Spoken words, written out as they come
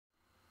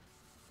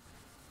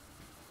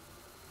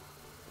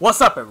What's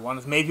up, everyone?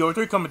 It's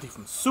Maybe03 coming to you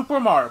from Super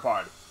Mario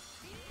Party.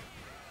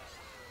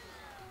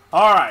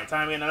 Alright,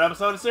 time to begin another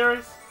episode of the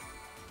series.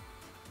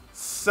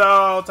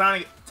 So,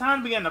 time to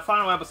begin the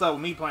final episode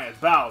with me playing as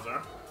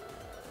Bowser.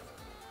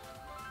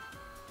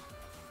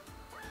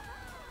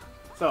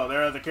 So,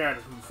 there are the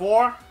characters from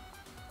before.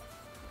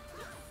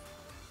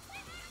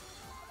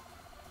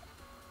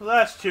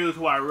 Let's choose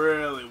who I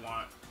really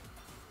want.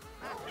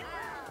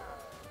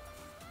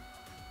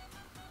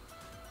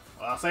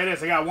 Well, I'll say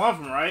this, I got one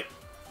of them right.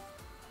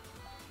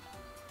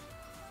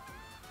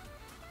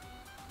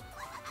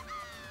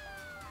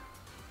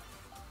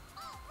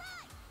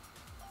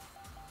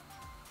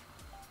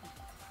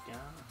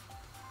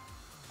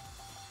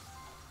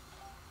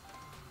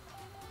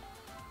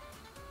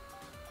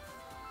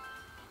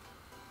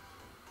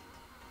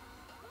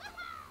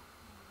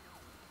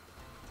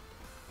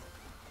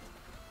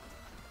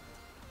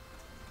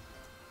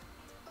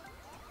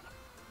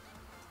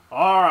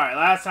 Alright,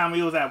 last time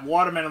we was at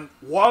Watermelon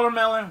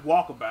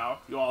Walkabout.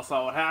 You all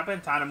saw what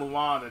happened. Time to move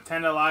on to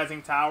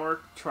Tantalizing Tower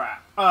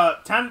Trap.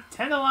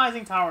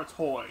 Tantalizing Tower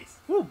Toys.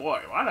 Oh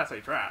boy, why did I say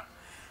trap?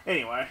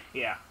 Anyway,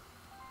 yeah.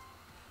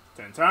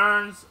 10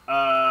 turns.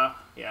 Yeah,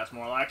 it's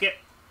more like it.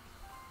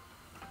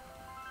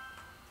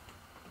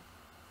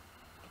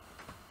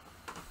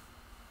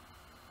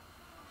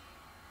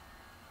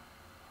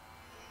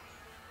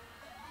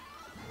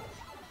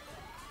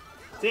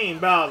 Team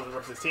Bowser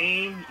versus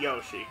Team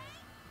Yoshi.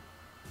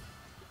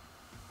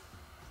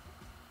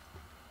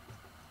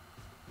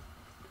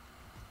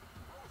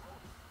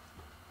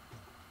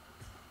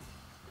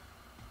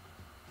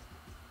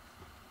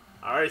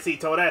 I already see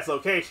Toadette's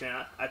location.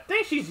 I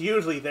think she's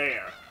usually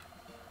there.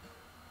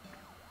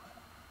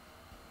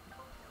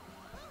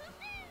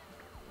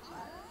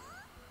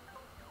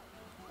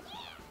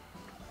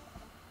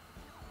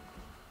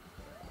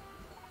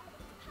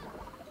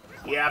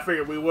 Yeah, I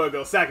figured we would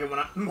go second when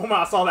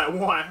I saw that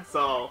one.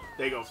 So,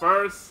 they go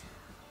first.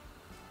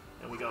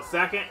 And we go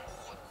second.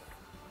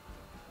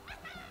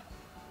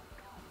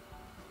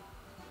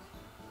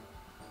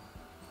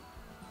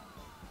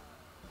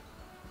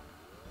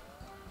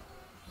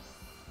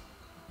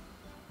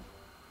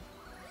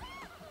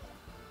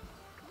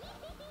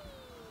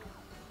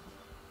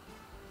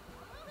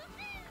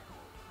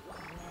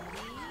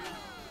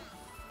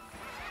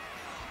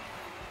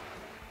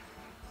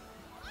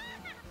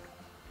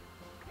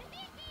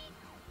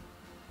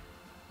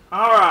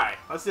 Alright,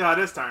 let's see how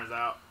this turns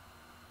out.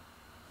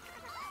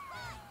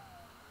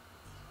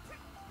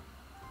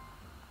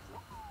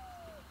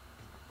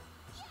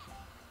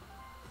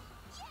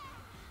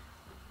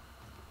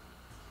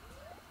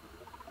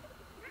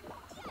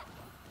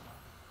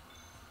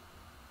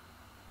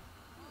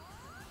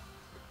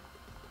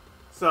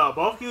 So,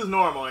 both use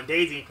normal and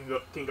Daisy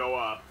can go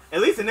up.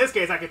 At least in this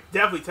case, I can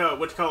definitely tell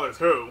which color is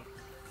who.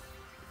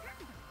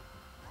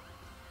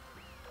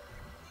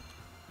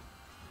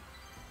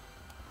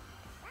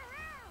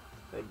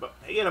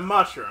 They get a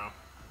mushroom.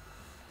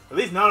 At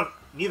least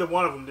neither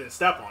one of them didn't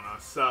step on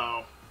us,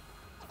 so...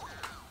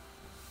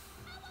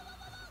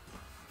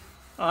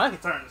 Oh, I can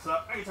turn this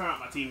up. I can turn up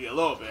my TV a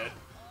little bit.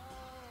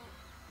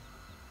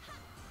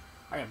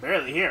 I can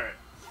barely hear it.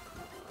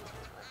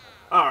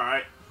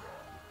 Alright.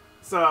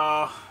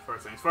 So,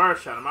 first things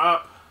first, shut him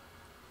up.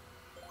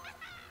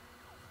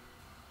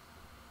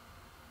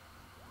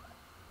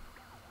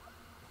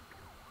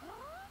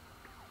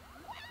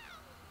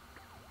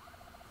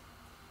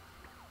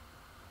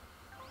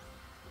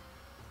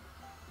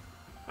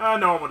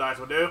 Normal dice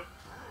will do.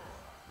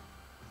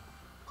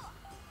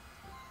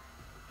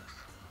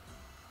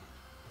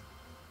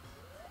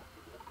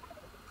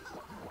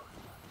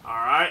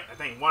 Alright, I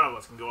think one of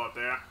us can go up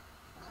there.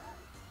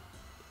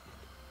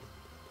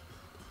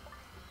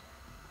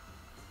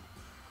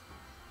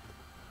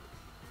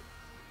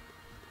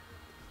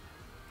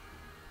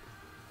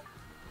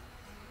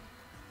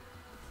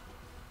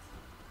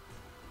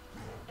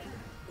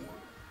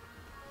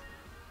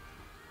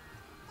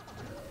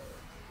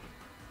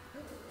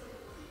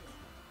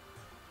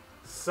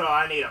 So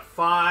I need a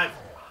 5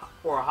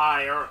 or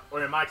higher,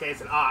 or in my case,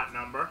 an odd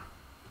number.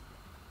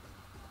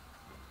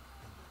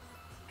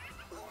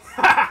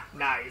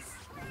 Nice.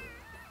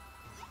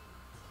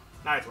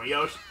 Nice one,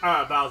 Yoshi.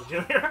 Bowser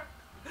Jr.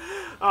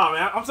 Oh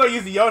man, I'm so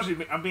used to Yoshi.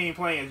 I'm being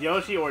playing as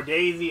Yoshi or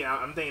Daisy.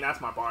 I'm thinking that's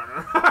my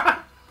partner.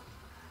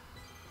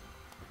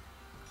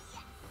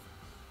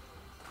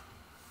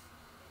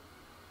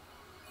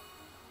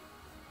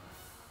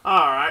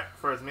 Alright,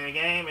 first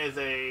minigame is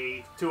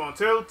a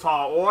 2-on-2,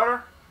 tall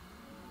order.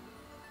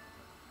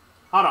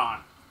 Hold on.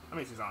 Let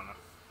me see something.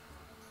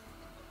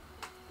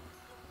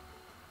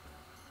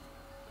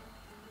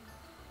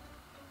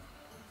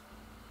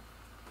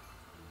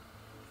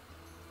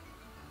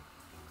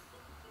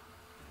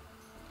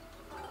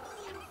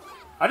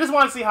 I just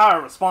want to see how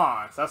it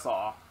responds, that's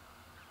all.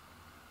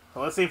 So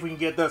let's see if we can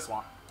get this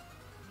one.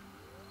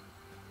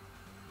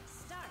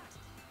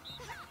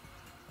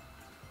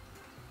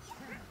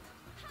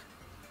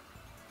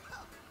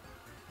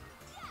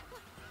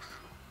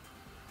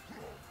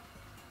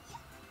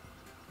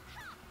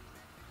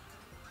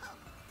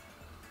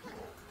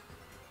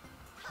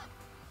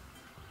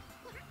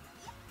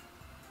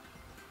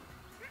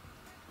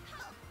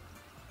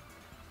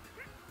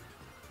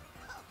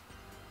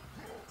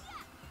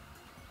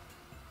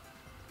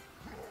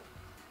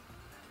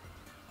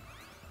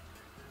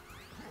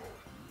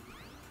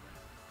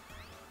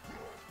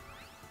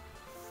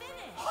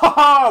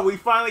 Oh, we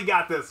finally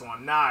got this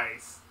one.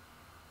 Nice.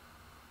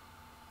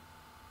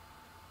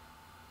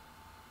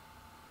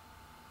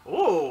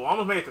 Ooh,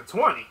 almost made it to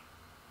 20.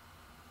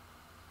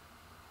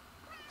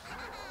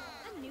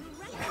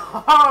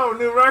 Oh,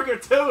 new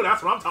record too.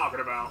 That's what I'm talking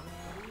about.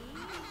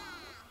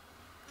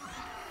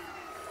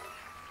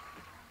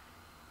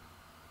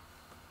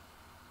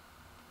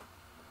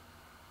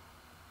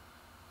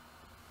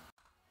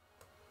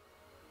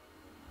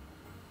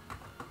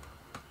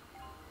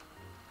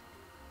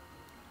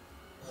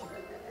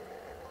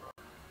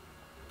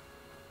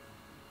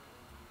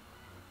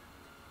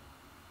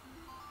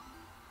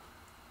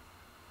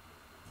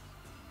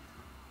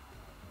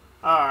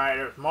 Alright,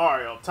 there's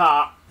Mario up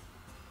top.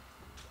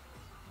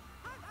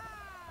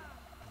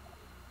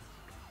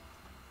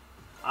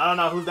 I don't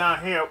know who's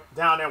down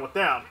there with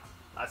them.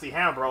 I see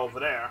Hambro over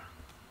there.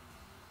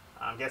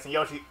 I'm guessing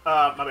Yoshi,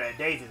 my bad,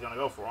 Daisy's gonna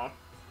go for him.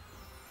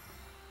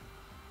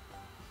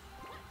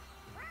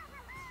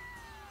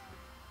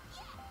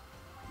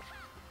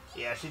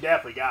 Yeah, she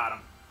definitely got him.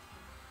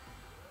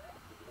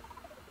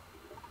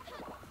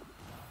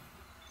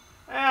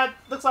 And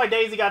looks like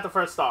Daisy got the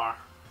first star.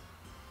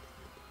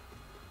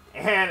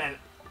 And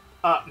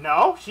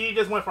no, she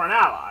just went for an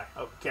ally.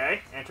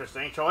 Okay,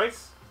 interesting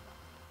choice.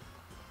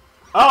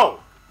 Oh!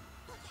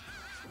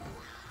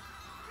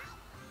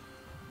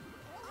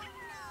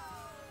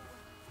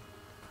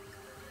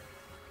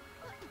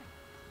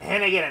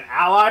 And they get an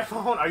ally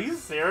phone? Are you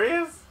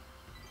serious?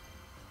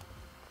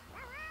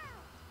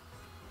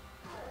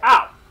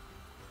 Ow!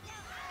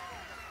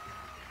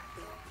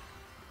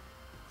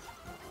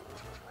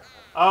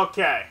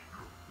 Okay.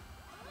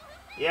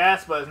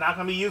 Yes, but it's not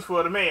going to be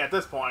useful to me at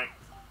this point.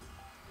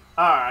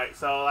 Alright,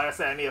 so like I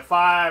said, I need a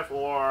 5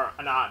 or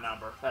an odd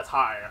number. That's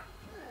higher.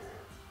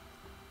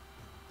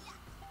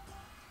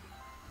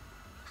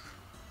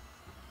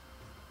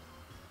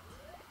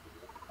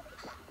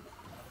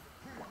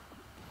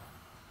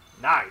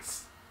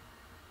 Nice.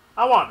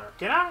 I wonder,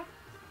 can I?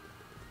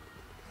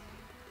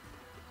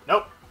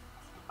 Nope.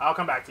 I'll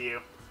come back to you.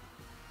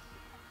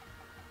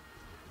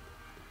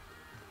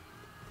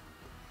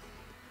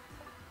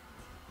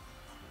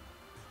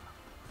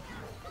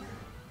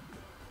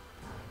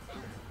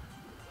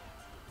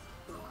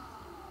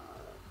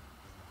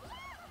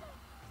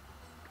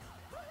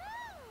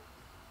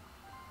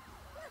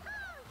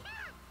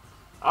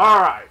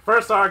 Alright,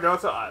 first star goes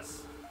to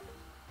us.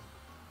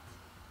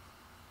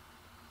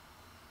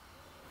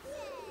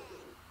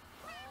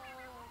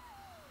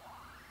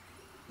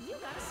 You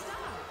got a star.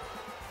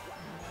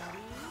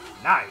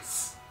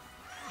 Nice.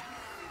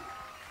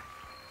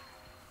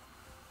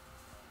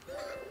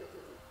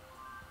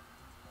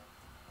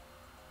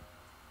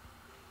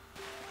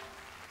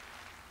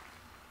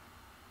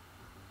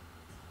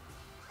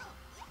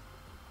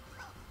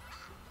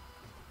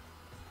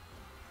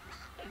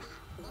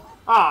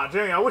 Aw, oh,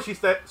 Jimmy, I wish he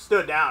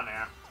stood down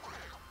there.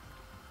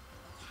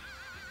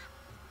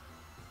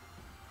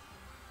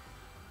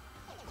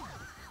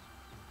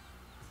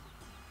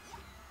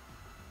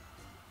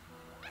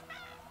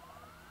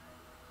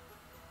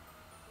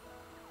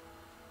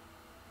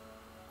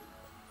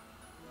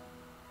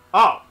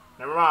 Oh,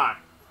 never mind.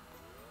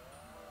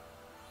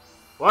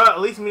 Well, at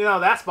least we know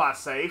that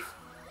spot's safe.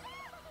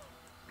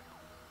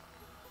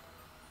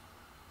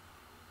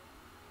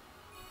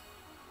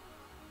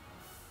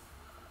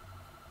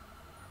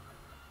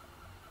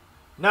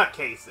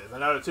 Nutcases.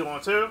 Another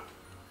 2-on-2.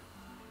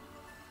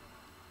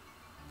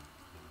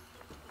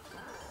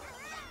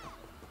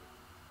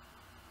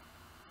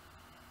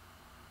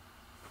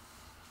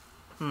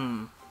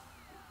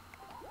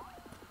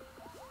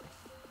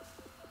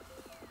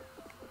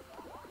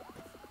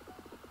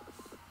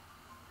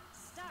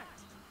 Start.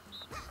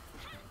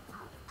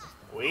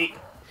 Weak.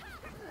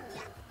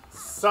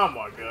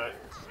 Somewhat good.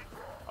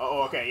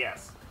 Oh, okay,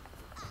 yes.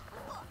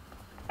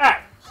 Hey!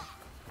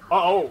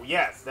 Oh,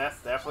 yes,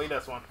 that's definitely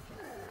this one.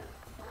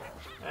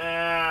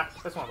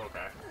 This one's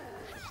okay.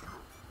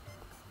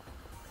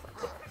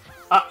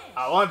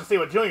 I wanted to see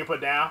what Junior put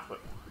down, but...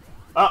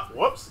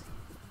 whoops.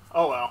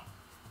 Oh, well.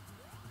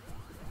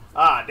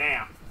 Ah,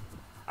 damn.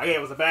 I guess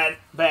it was a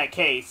bad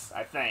case,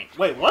 I think.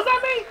 Wait, was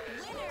that me?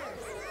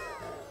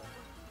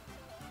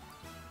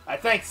 I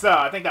think so.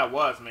 I think that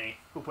was me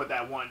who put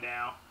that one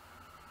down.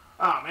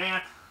 Oh,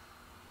 man.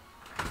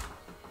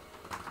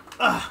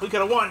 We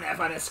could have won that if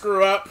I didn't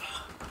screw up.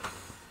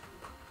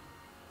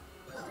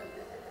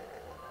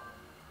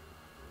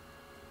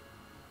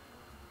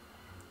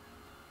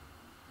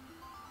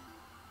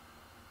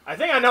 I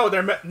think I know what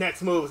their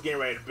next move is getting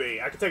ready to be.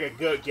 I can take a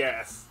good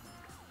guess.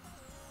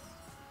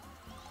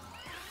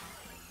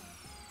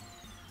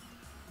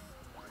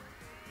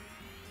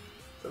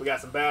 So we got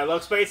some bad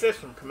luck spaces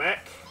from Kamek.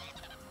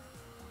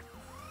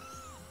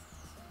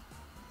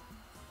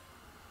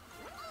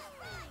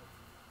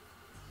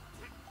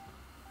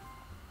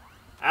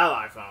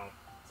 Ally phone.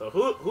 So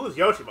who's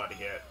Yoshi about to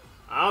get?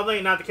 I don't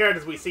think not the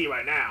characters we see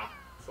right now.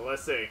 So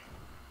let's see.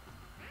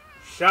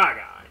 Shy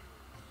Guy.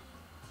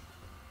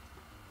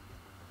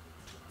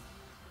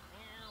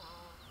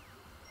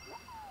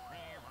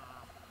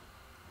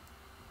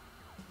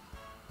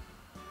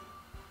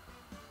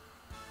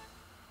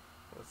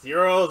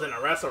 zeros and the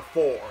rest are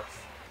 4s.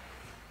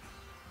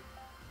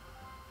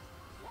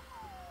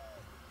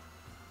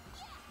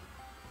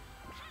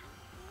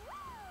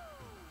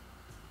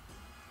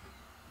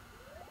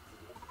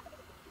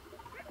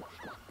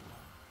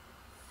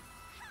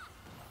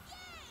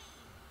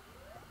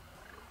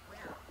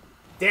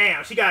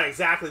 Damn, she got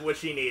exactly what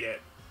she needed.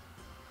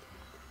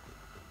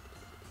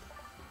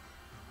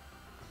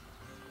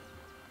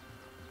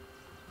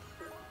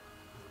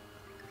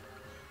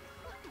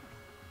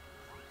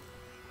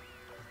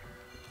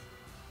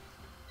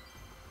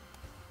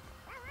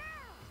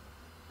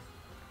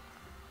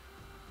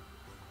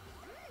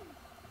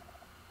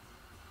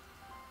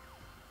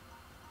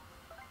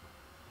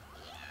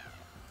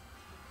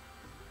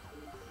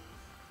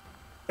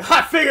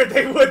 I figured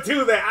they would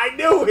do that. I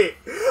knew it.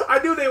 I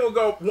knew they would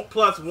go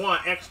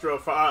 +1 extra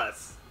for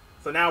us.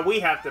 So now we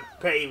have to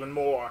pay even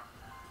more.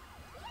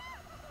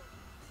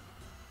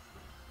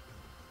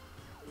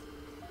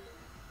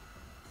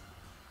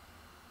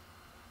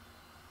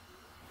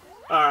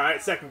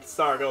 Alright, second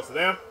star goes to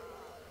them.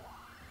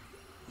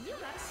 You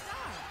got a star.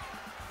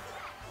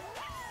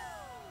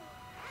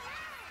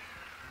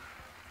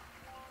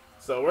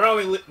 So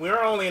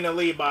we're only in the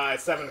lead by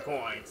 7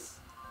 coins.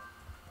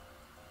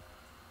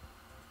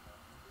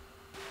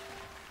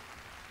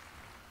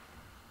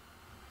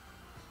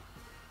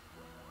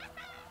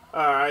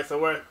 Alright,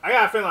 so I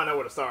got a feeling I know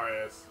where the star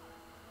is.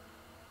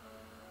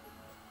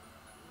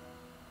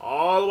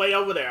 All the way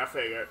over there, I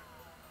figured.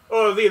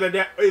 Or it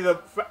was either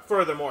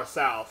further more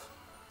south.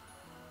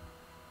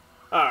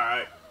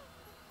 Alright.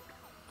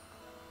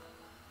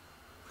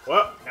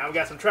 Well, now we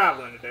got some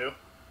traveling to do.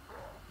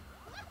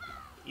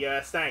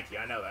 Yes, thank you,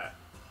 I know that.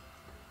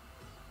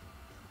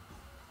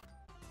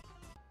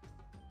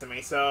 To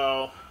me,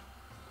 so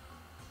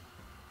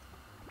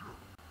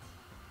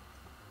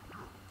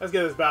let's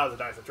give this Bowser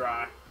dice a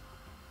try.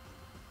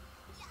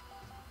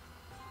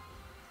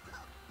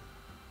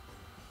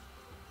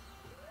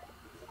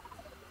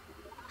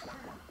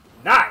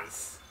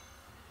 Nice!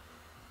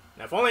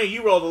 Now, if only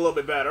you rolled a little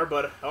bit better,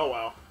 but oh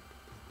well.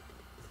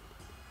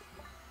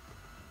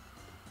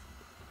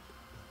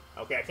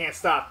 Okay, I can't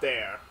stop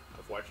there,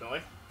 unfortunately.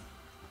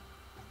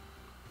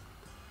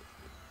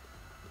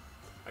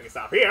 I can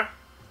stop here.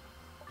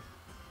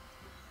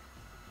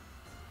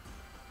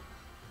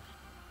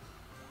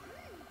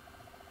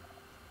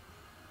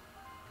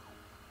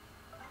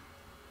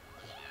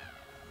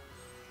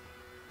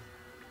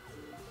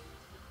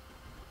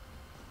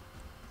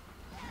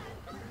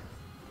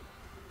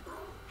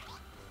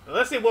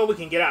 Let's see what we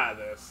can get out of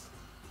this.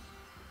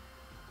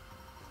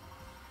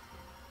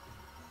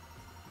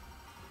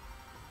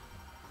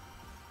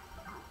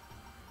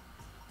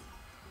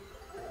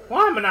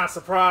 Why am I not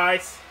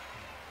surprised?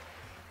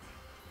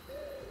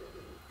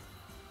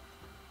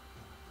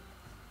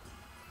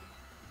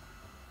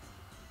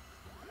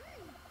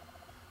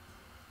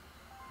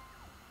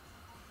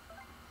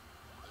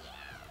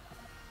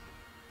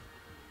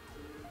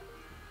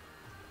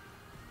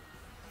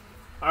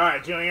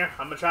 Alright, Junior,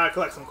 I'm gonna try to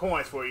collect some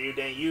coins for you,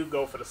 then you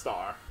go for the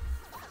star.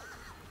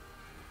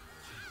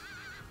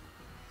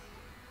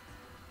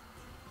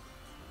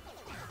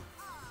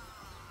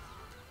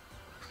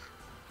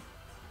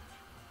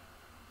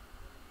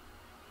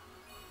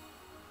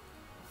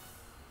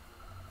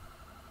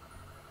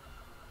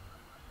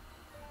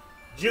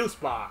 Juice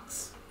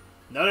box.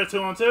 Another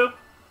 2 on 2?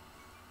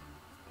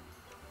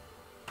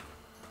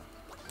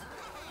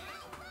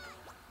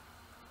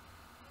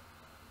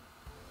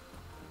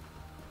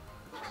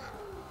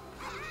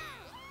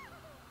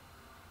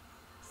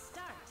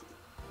 Start.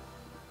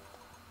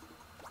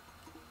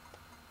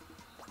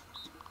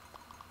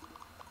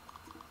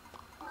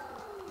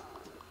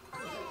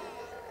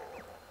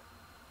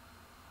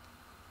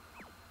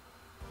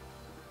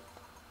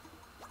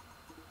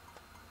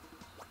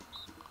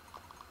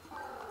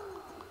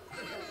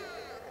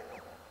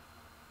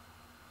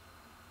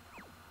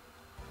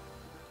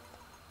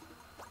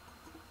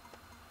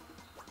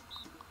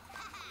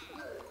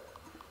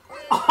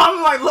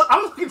 I'm like, look,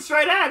 I'm looking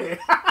straight at it.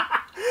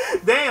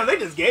 Damn, they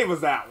just gave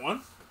us that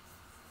one.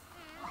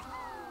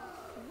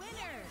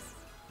 Winners.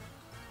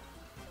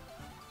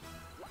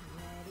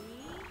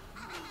 Ready?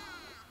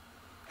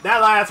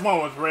 That last one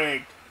was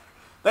rigged.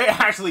 They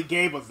actually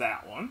gave us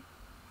that one.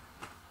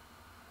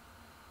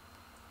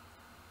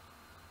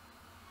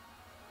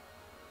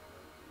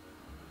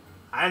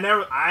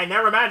 I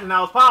never imagined that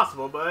was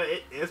possible, but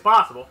it is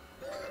possible.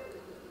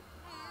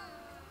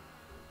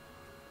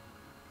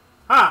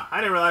 Huh, I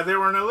didn't realize they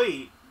were in the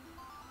lead.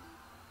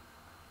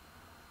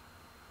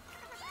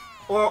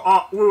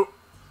 Or we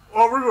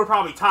were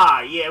probably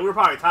tied. Yeah, we were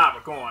probably tied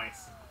for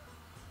coins.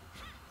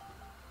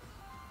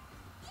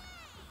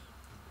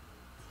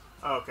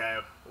 Okay,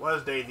 what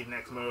is Daisy's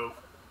next move?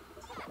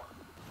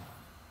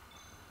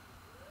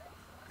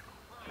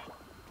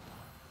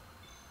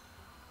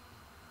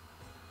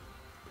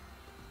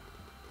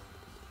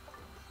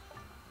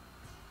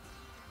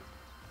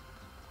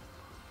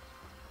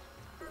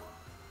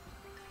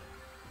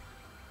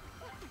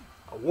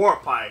 A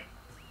warp pipe.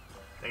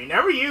 They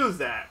never use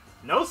that.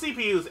 No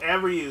CPUs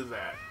ever use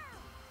that.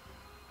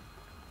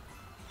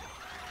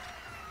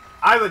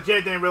 I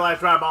legit didn't realize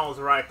Dry Bone was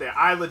right there.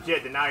 I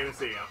legit did not even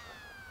see him.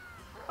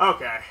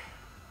 Okay.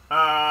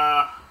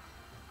 I'm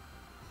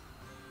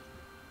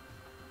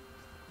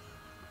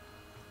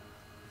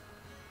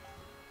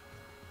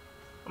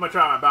gonna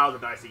try my Bowser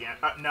dice again.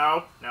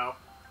 No, no.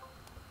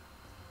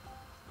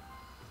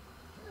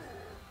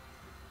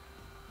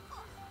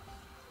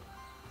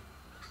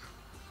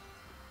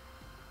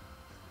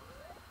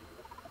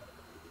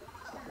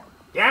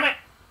 Damn it!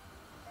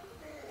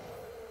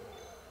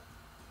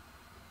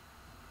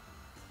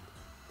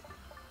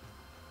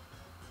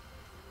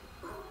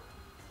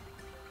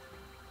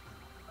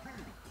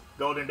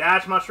 Golden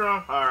Dash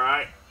Mushroom?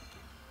 Alright.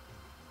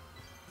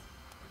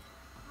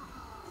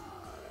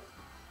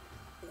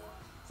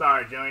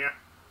 Sorry, Junior.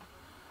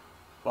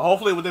 But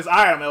hopefully with this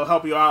item, it'll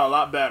help you out a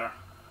lot better.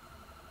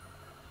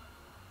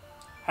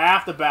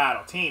 Half the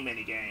battle. Team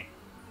minigame.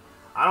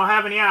 I don't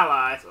have any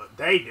allies.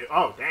 They do.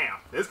 Oh, damn.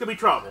 This could be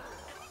trouble.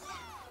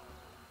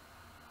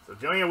 So,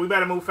 Junior, we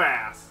better move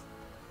fast.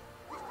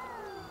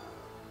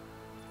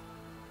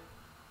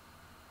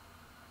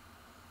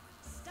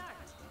 Start.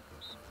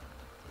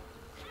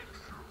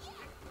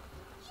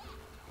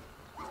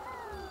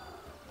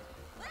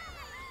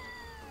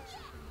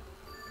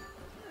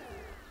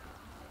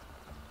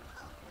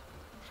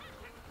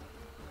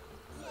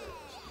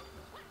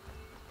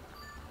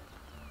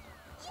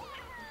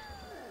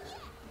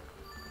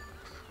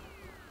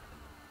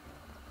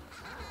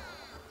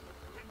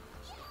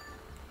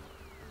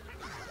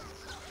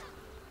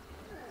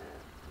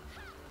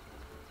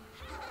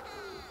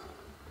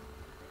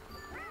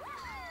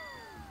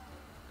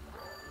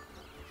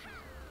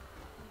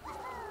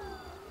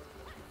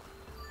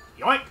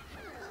 Yoink!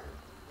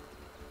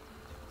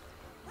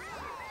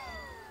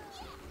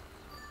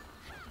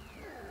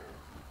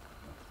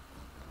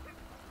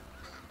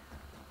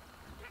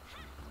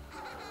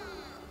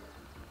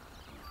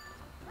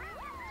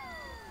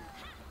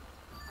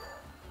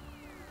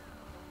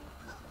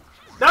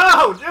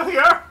 No,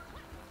 Junior!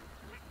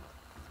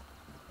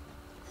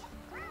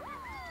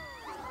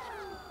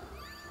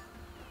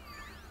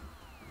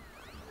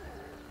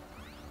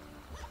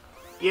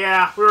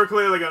 Yeah, we were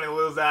clearly going to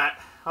lose that.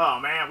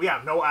 Oh man, we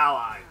have no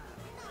ally.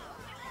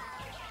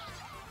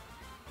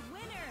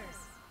 Winners.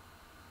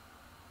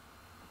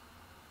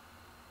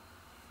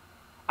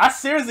 I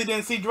seriously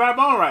didn't see Dry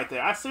Bone right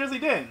there. I seriously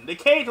didn't. The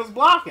cage was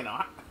blocking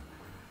him.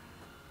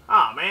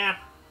 Oh man.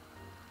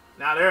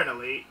 Now they're in the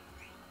lead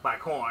by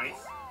coins.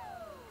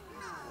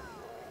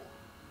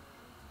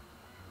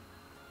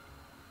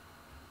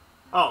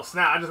 Oh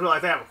snap, I just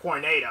realized they have a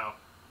Tornado.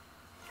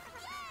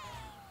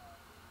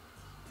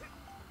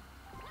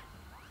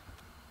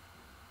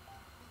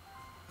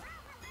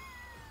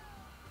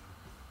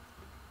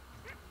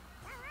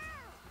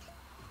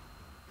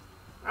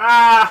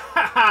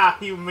 Ah,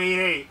 you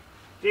meanie.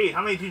 Gee,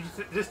 how many did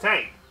you just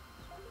take?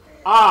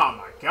 Oh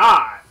my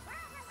god.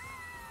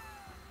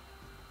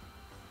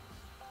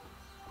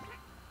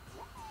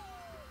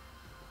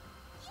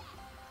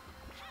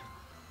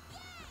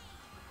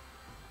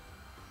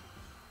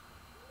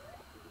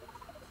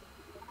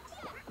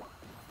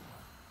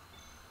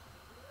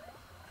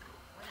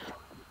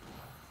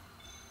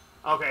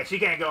 Okay, she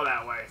can't go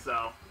that way,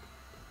 so...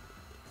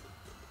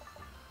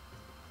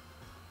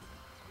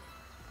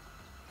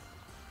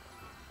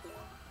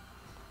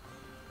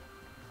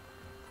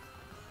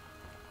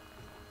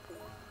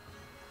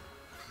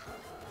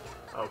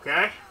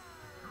 Okay.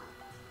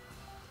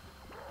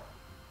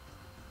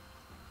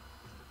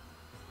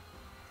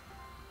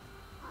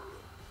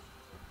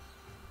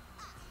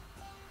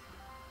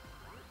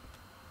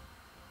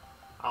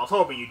 I was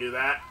hoping you'd do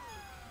that.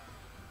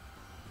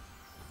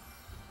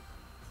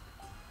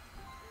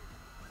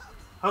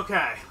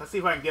 Okay, let's see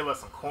if I can give us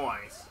some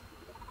coins.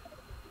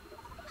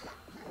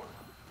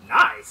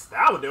 Nice,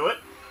 that would do it.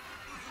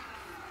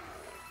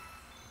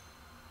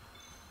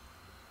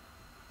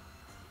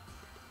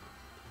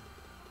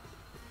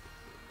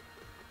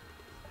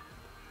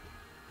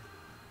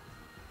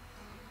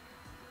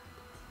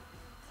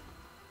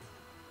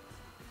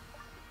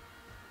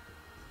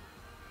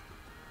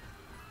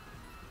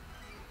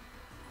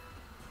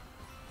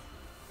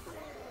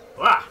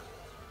 Wow.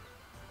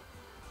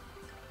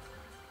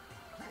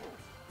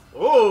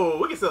 Oh,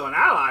 we can steal an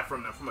ally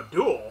from them from a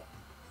duel.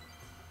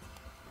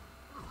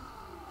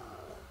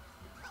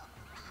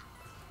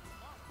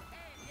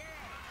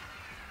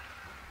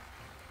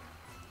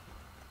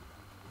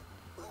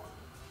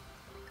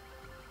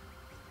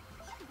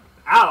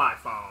 Ally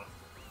phone.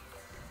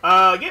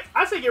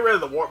 I say get rid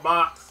of the warp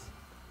box.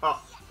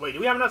 Oh, wait, do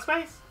we have enough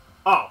space?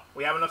 Oh,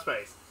 we have enough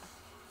space.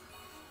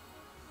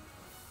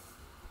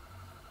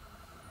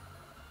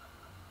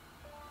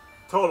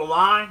 Total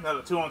line,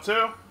 another 2-on-2.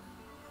 Start.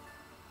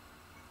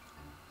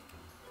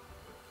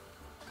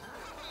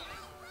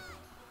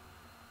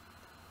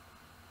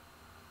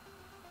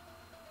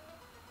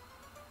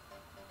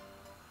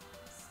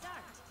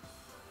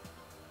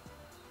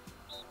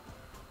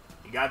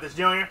 You got this,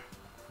 Junior?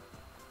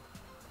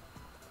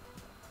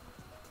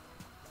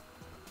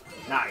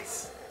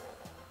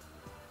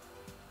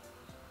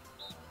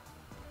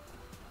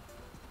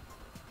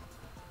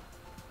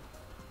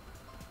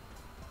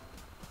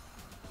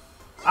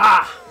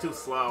 too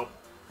slow.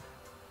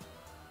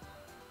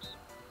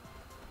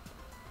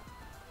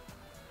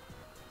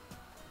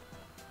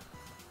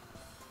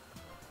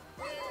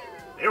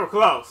 They were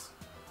close.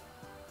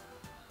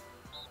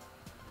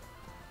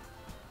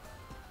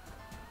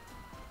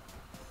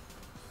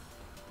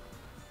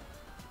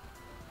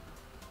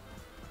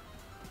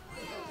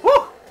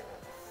 Woo!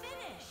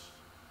 Finish.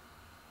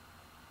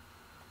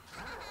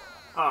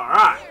 All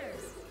right.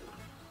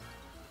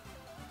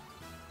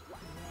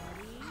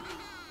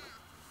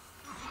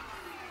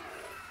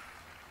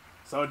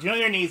 So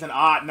Junior needs an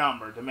odd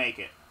number to make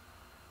it.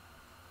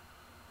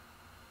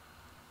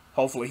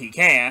 Hopefully he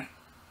can.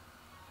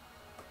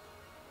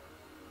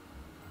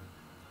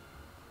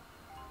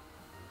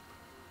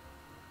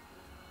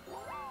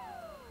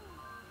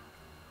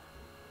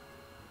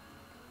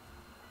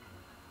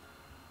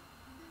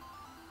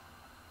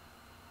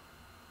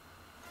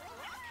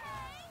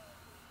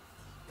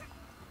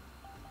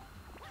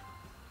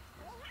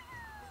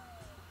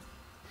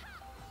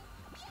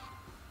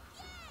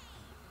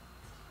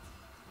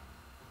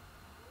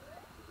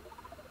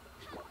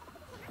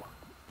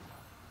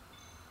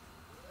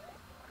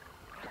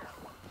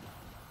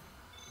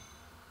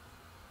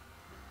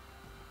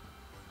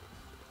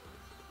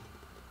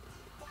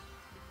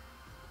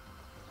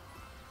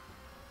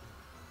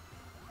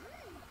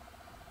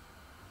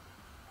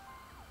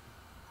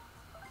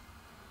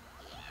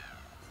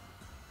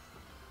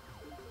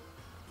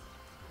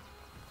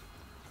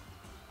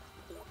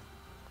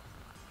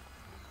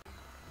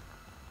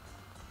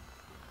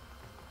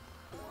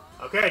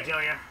 Okay,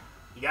 Junior.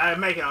 You gotta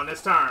make it on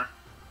this turn.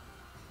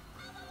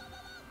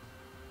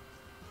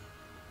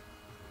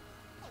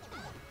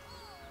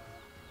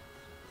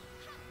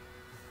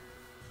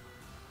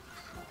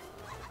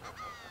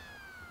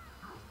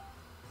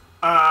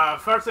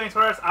 First things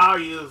first, I'll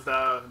use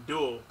the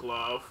dual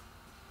glove.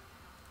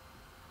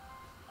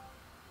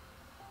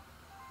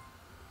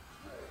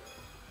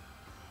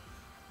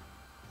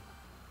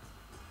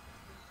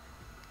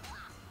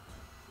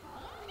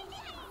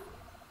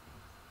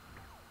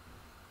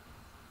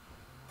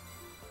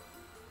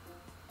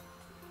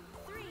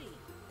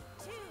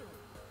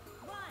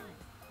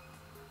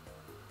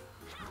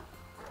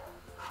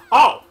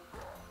 Oh!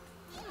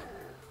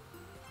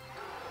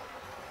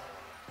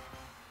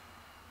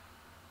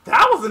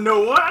 That was a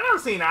new one. I never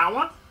seen that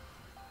one.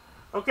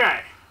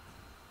 Okay.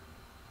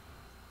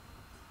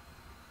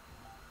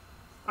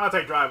 I'll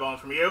take dry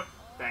bones from you.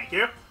 Thank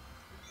you.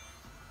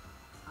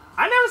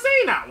 I never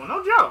seen that one.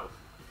 No joke.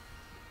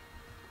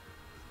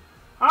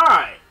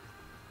 Alright.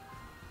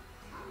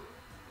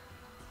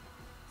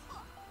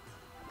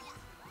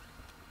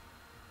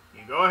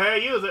 You go ahead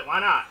and use it.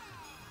 Why not?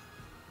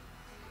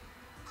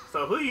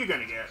 So who are you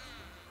gonna get?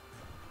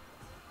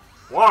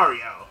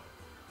 Wario.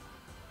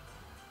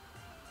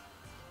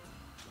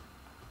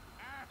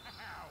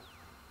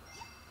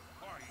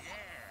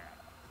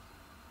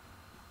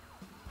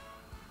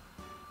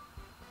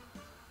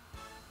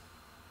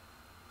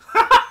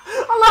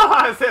 I love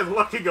how it says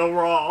what could go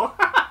wrong.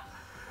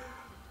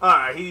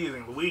 Alright, he's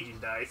using Luigi's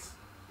dice.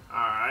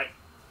 Alright.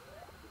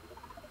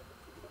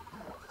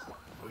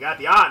 We got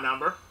the odd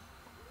number.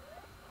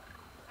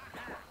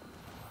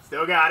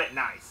 Still got it.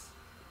 Nice.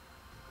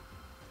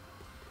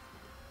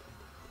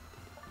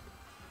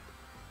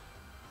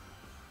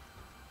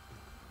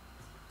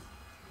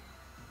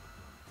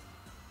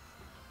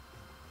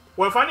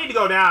 Well, if I need to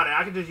go down there,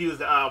 I can just use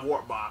the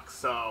warp box,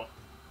 so...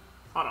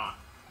 Hold on.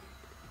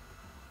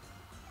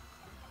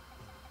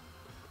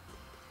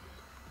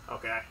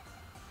 Okay.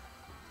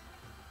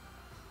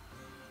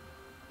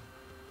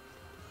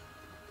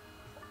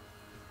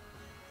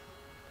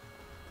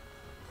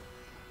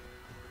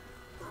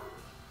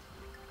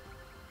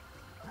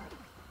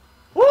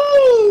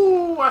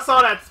 Woo! I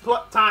saw that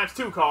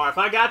 ×2 card. If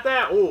I got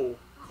that, ooh,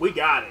 we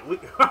got it.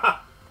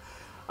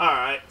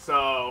 Alright,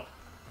 so...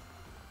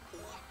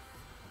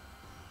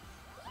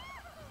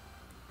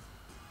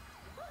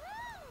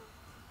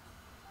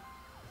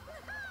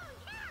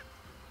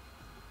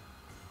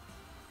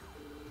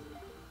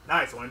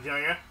 Nice one,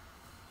 Junior.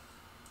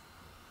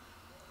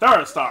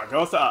 Third star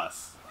goes to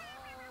us.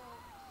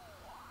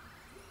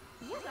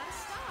 You got a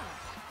star.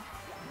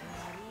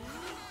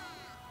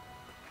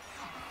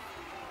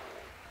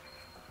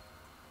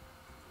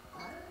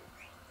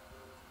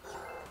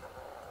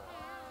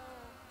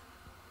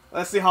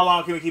 Let's see how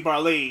long can we keep our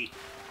lead.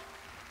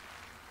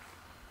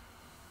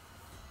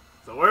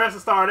 So where's the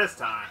star this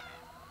time?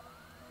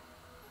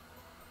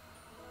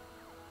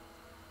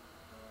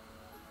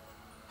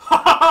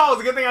 Oh,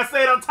 it's a good thing I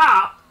stayed on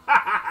top.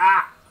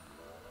 I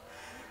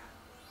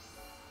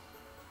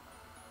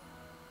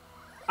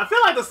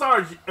feel like the star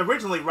is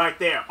originally right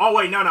there. Oh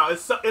wait, no,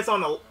 it's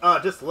on the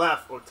just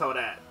left or to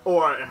that,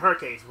 or in her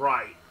case,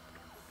 right.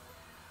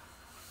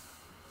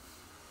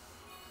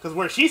 Because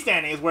where she's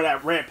standing is where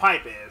that red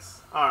pipe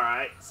is. All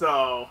right,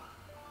 so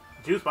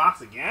juice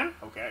box again.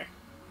 Okay.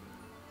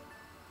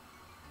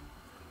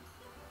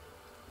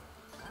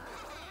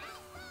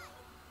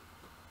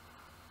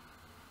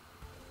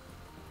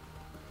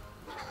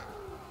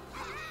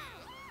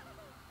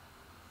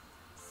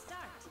 Start.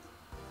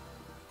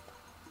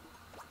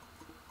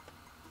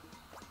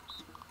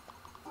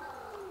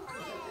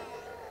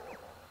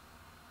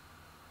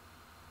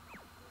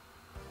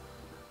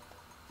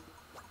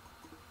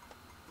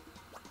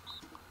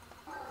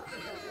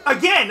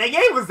 Again, they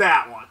gave us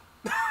that one.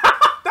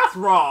 That's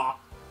wrong.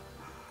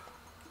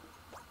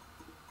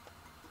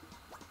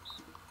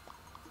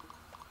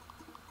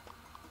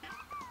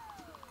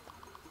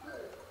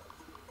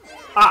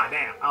 Ah,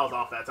 damn. I was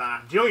off that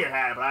time. Junior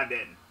had it, but I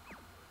didn't.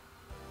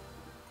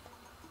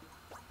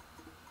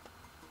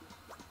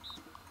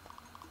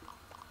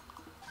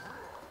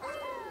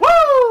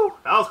 Woo!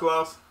 That was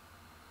close.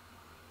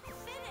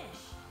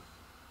 Finish.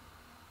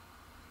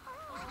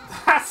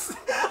 That's...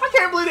 I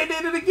can't believe they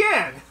did it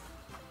again.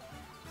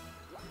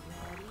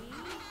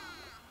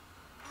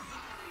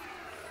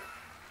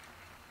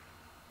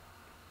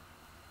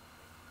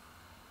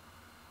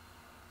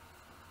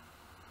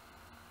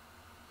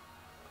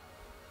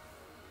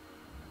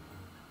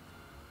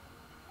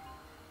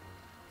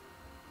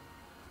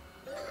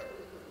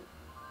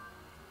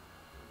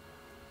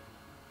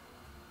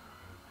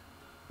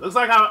 Looks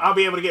like I'll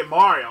be able to get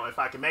Mario if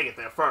I can make it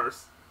there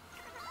first.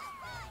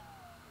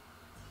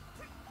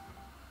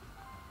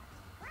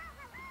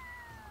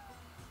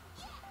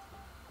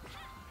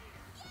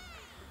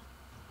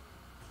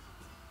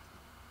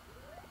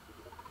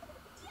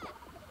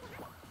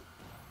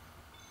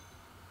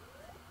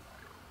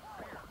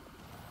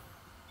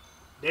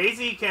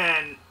 Daisy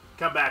can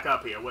come back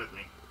up here with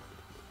me.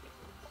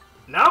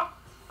 No?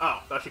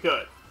 Oh, thought she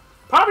could.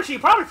 She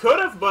probably could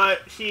have,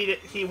 but she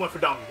went for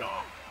Donkey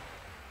Kong.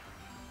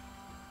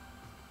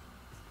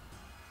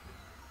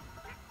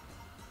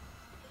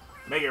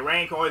 Make it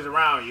rain coins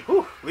around you.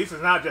 Whew, at least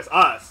it's not just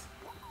us.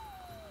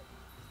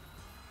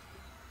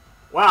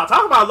 Wow,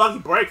 talk about a lucky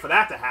break for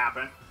that to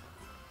happen.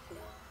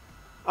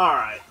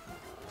 Alright.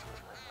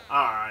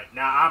 Alright,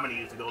 now I'm gonna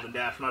use the Golden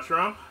Dash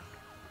Mushroom.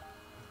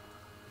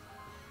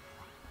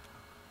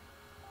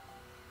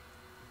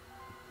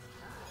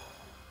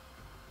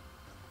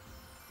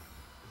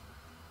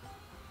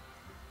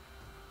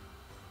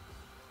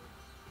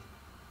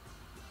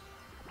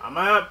 I'm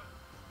gonna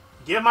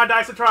give my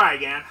dice a try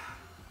again.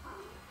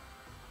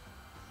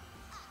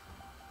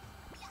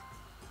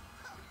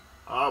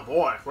 Oh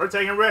boy, we're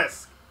taking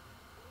risks.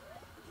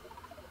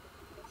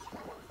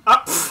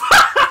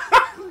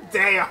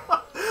 Damn.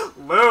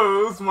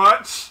 Lose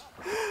much.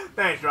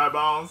 Thanks, Dry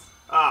Bones.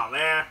 Oh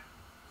man.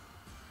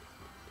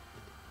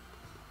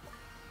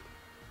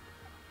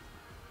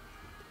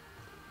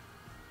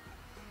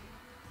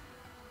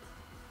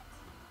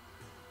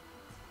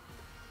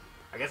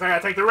 I guess I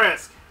gotta take the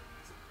risk.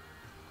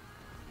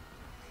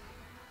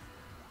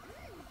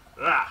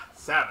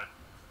 7.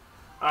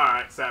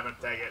 Alright, 7.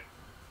 Take it.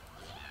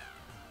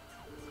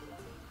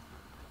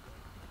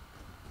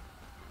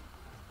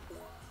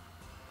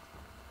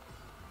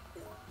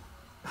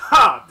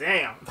 Oh,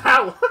 damn.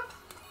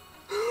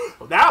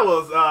 That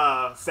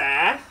was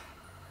sad.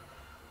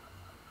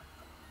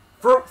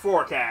 Fruit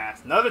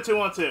Forecast. Another 2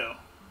 on 2.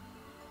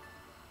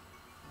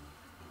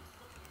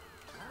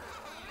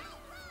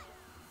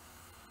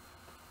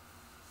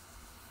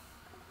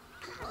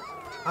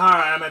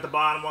 Alright, I'm at the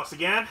bottom once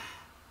again.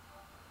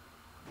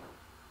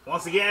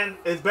 Once again,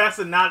 it's best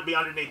to not be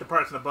underneath the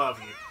person above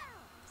you.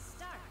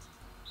 Start.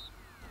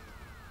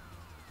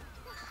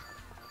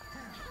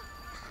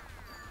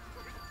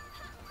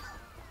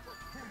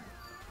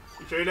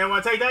 You sure you didn't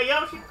want to take that,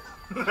 Yoshi?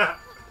 Finish.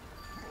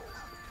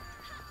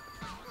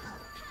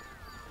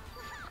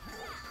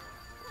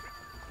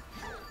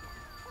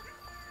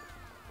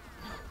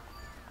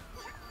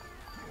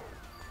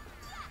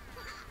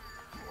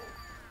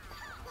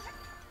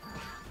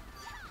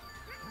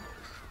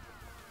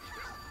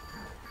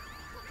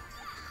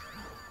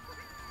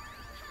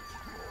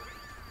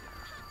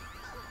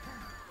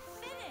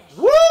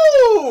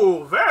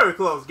 Woo! Very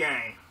close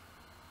game.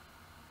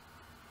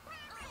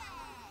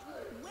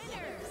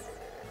 Winners.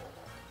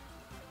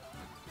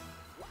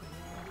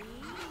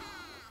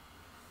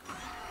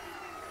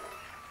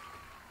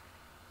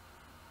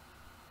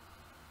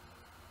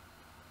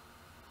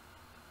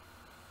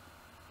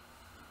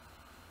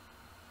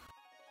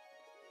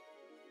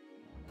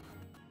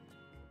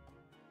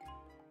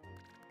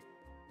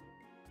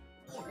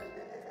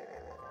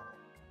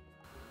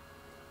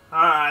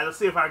 Alright, let's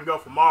see if I can go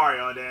for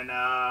Mario, and then,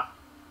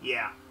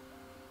 yeah.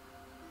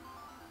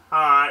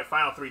 Alright,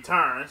 final 3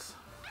 turns.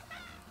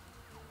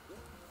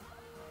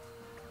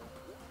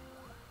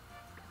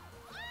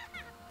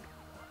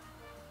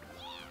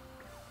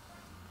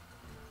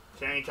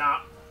 Chain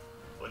Chomp.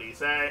 What do you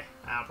say?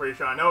 I'm pretty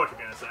sure I know what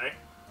you're gonna say.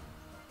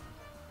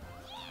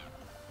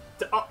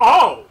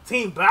 Oh!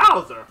 Team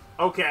Bowser!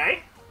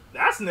 Okay.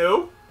 That's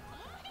new.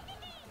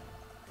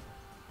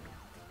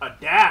 A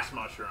Dash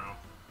Mushroom.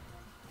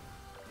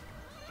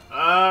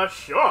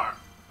 Sure.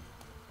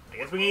 I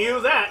guess we can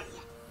use that.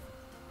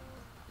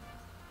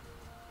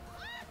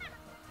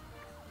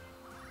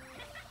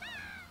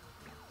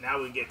 Now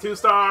we can get 2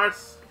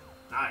 stars.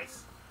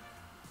 Nice.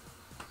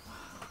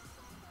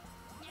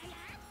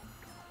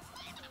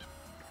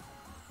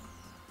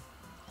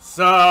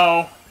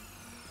 So,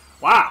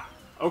 wow.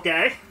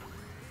 Okay.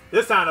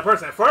 This time the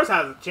person at first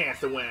has a chance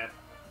to win.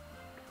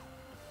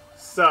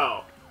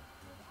 So,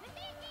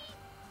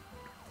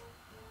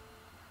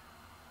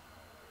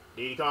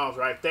 Diddy Kong's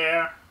right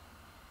there.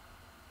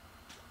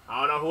 I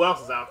don't know who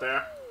else is out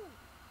there.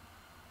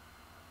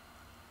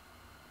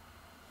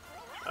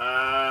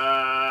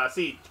 I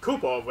see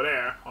Koopa over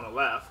there on the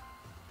left.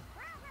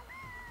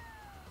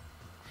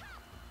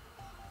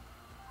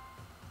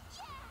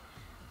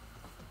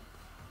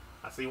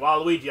 I see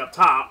Waluigi up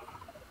top.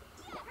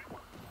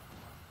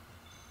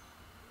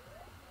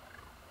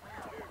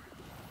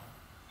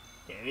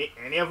 Can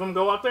any of them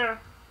go up there?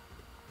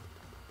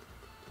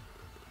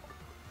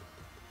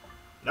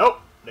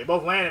 Nope. They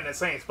both land in the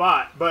same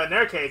spot, but in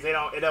their case,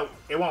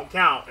 it won't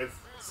count if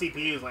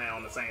CPUs land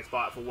on the same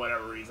spot for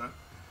whatever reason.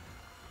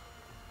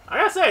 I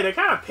gotta say, they're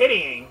kind of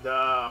pitying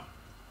the,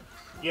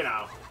 you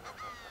know.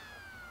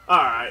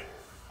 Alright.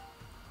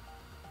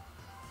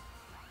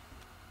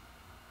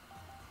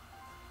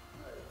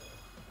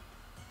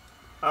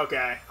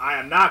 Okay, I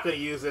am not gonna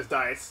use this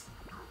dice.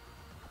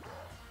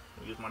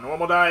 Use my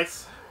normal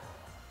dice.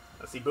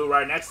 Let's see Boo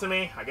right next to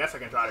me. I guess I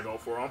can try to go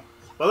for him.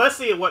 But let's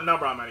see what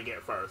number I'm gonna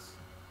get first.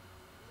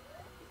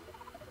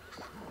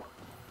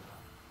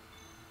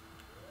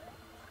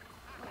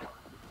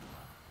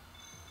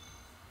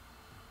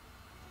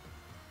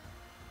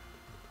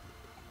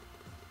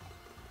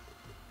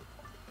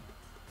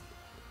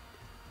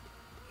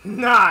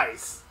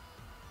 Nice!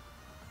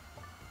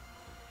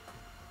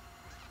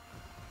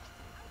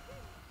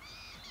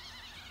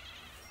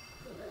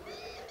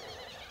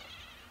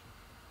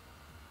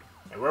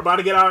 And we're about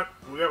to get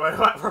we're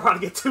about to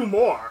get 2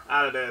 more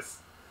out of this.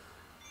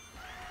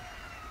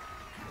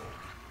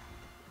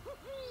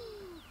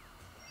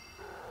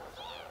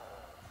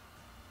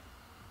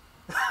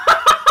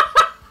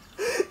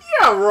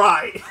 Yeah,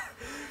 right.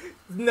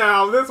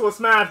 Now, this was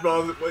Smash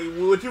Bros.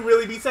 Would you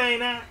really be saying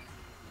that?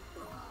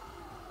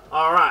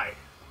 Alright.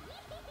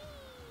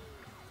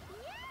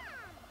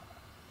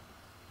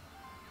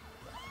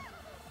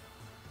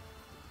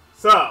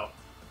 So,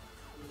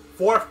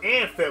 4th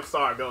and 5th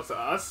star goes to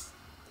us.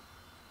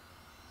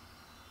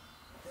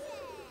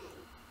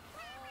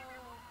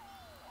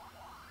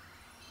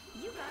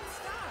 You got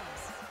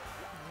stars.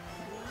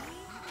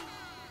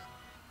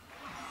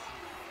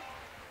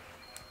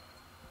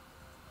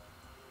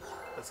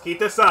 Let's keep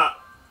this up.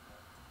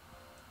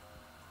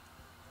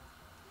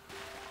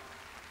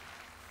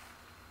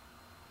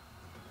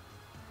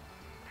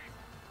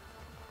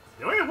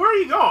 Where are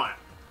you going?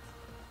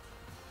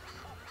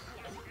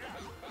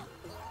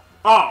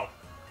 Oh.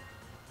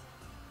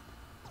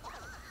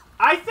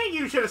 I think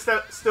you should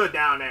have stood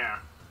down there.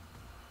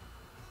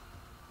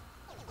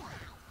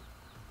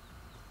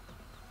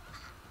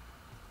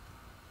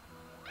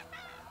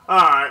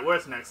 Alright,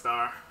 where's the next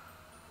star?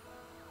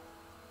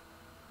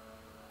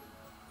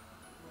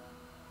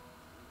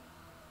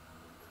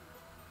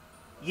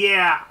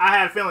 Yeah, I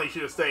had a feeling you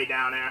should have stayed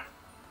down there.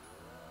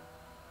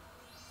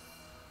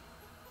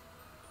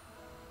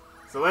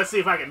 So let's see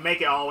if I can make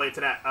it all the way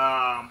to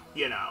that,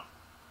 you know,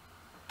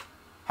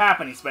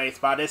 happening space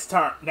by this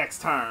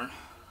next turn.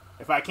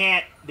 If I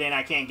can't, then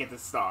I can't get the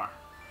star.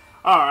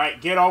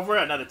 Alright, get over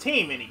it. Another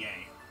team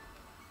minigame.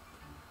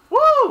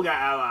 Woo! We got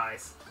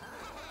allies.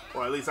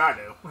 Or at least I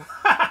do.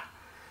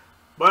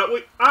 But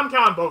I'm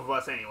counting both of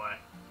us anyway.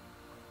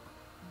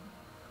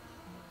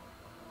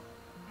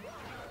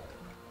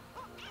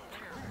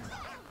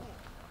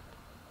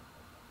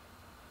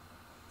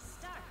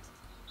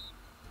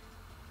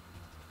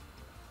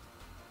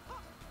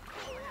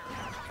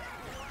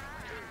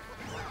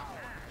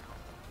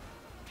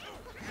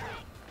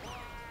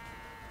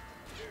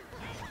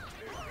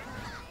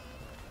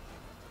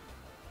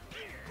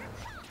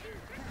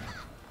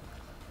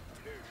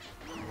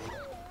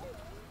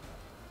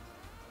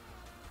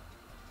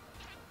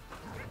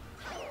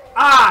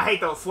 Ah, I hate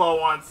those slow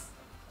ones.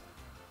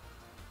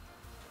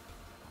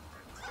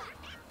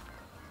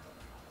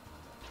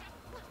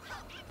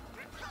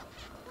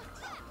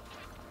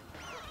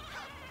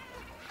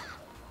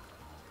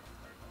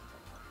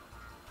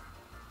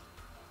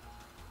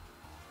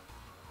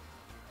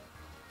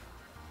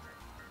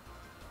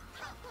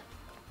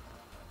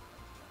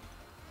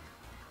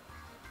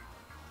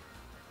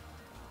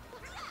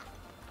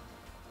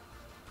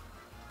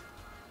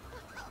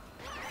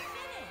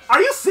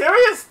 Are you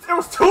serious? There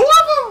was 2 of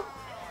them?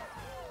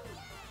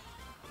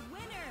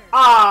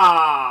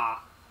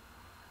 Ah!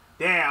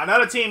 Damn,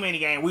 another team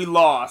minigame. We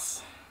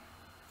lost.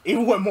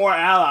 Even with more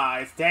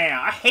allies.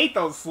 Damn, I hate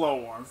those slow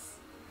ones.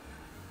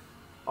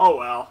 Oh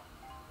well.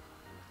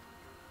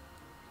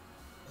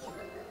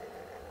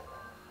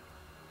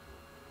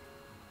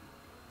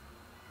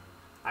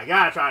 I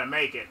gotta try to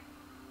make it.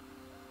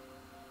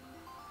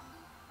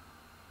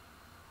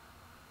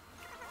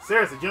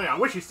 Seriously, Junior, I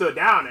wish you stood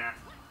down there.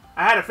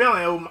 I had a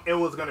feeling it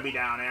was gonna be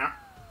down there.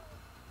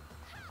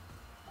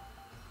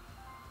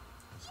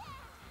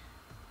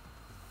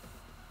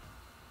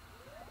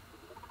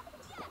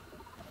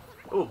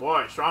 Oh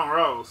boy, strong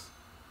Rose.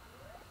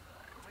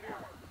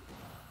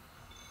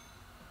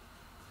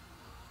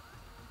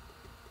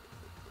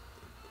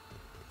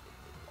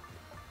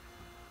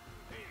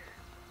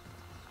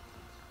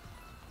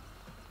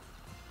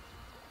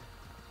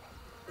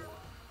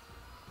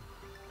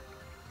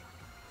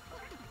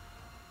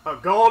 A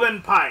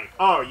golden pipe.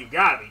 Oh, you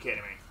gotta be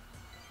kidding me.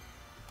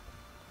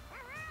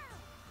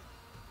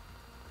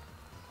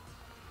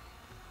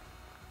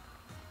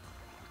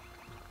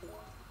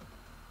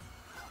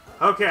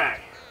 Okay.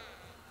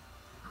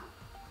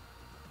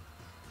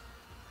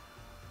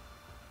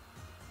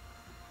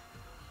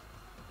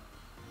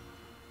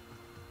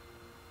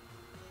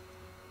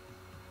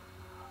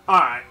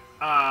 Alright.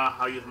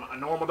 I'll use my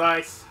normal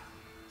dice.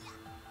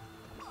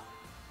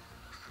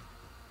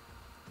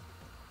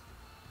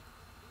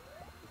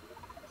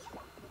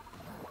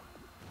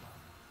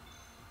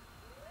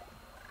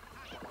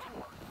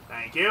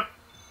 Thank you.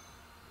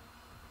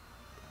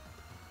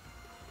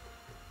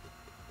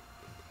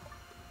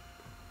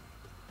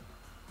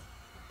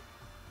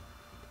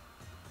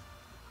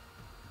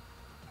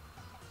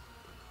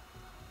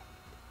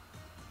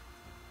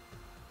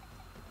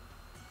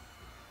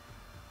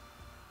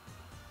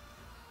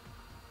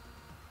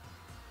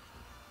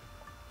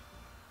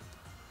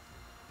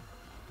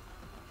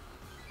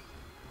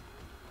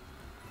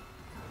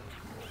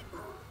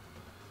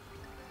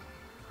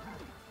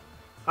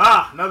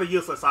 Ah, another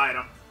useless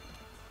item.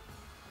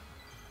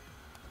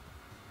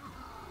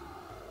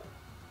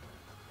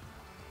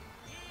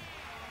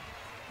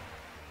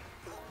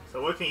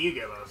 So what can you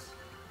give us?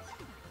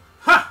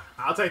 Ha!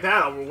 I'll take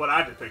that over what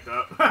I just picked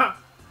up.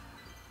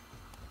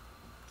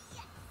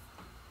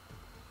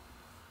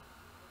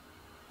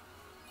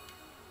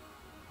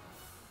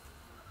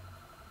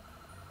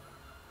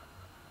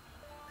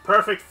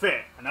 Perfect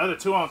fit. Another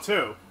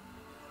 2-on-2.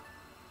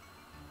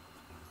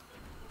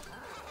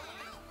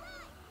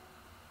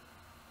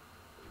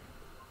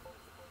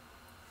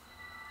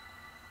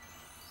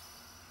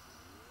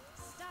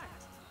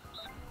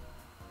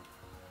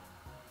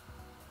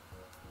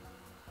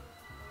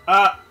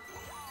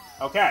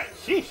 Okay.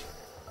 Sheesh.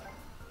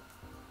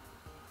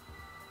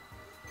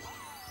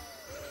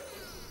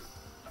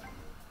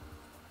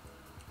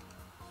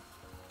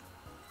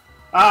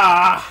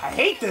 Ah, I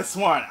hate this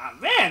one. Ah,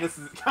 man, this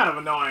is kind of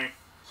annoying.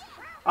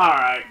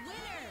 Alright.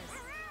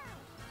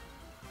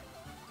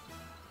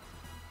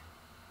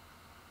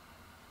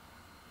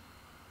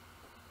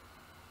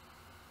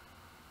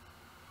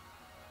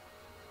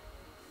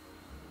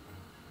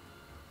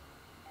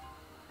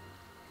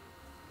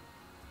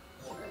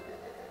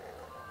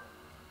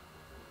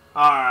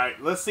 Alright,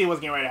 let's see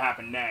what's getting ready to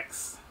happen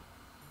next.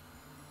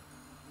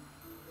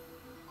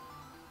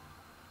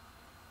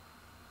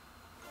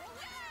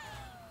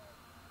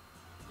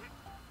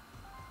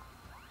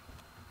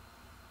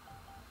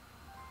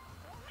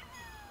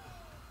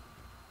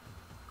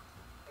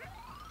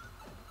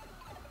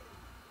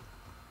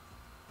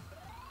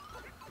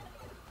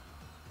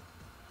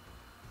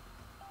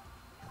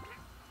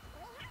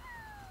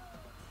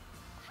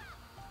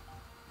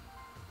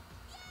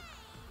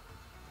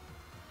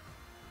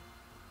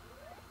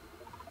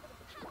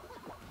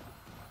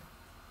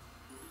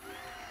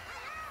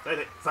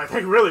 It's like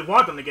they really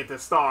want them to get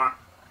this star.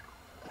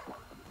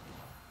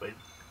 But,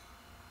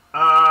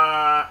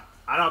 I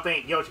don't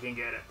think Yoshi can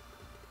get it.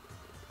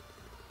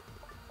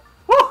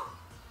 Whew!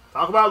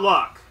 Talk about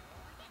luck.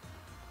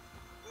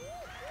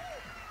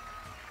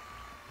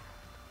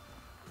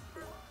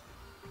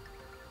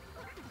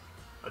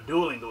 A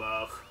dueling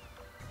glove.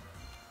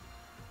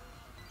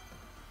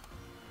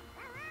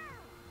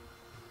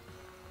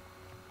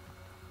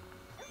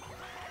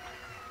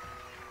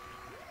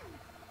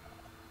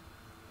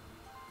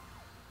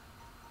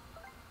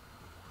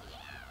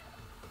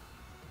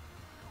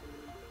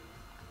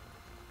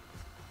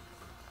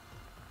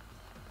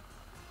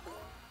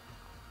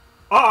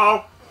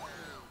 Uh-oh!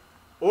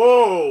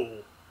 Oh!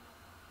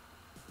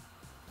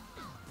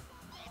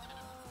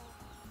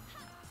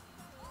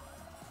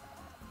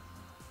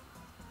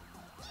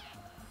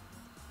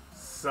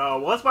 So,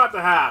 what's about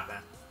to happen?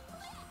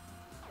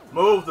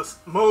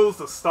 Moves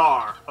the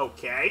star.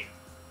 Okay.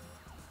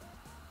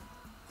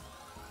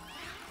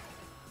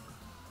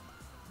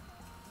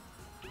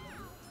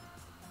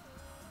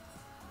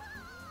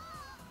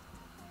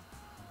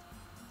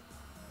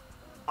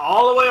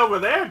 All the way over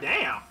there?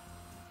 Damn.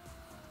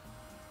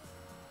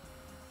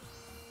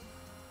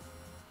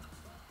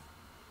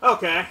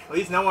 Okay, at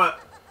least no one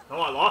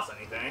lost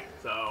anything,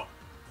 so...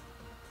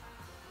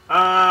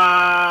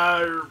 I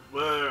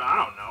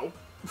don't know.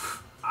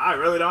 I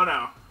really don't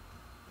know.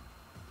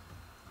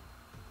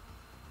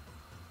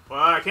 Well,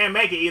 I can't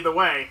make it either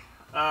way.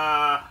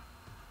 I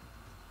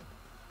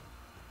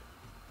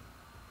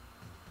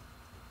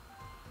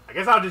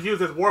guess I'll just use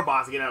this war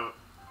boss to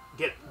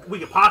we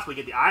could possibly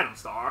get the item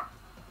star.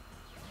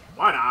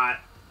 Why not?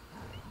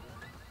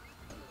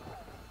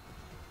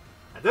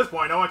 At this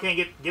point, no one can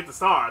get the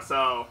star,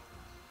 so...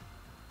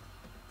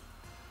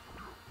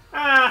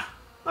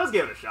 let's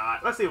give it a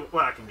shot. Let's see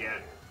what I can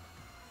get.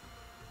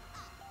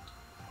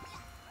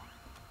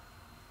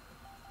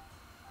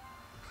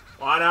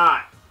 Why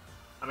not?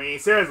 I mean,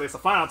 seriously, it's the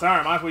final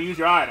turn. Might as well use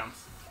your items.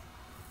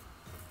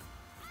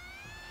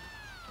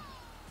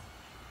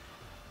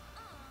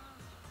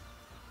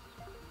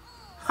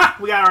 Ha!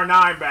 We got our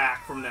 9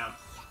 back from them.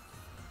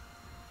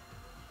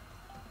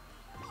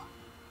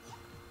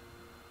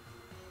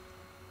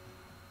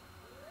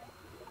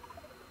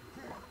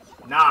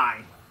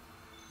 9.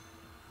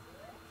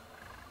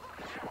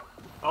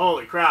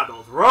 Holy crap,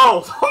 those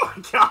rolls! Oh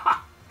my god!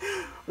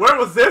 Where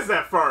was this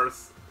at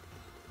first?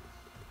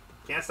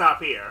 Can't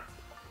stop here.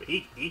 But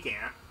he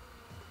can't.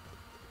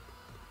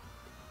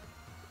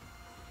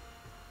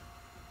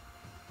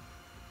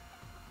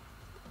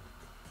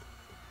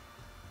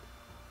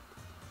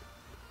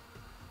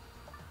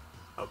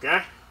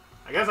 Okay.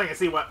 I guess I can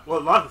see what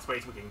lucky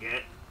space we can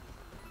get.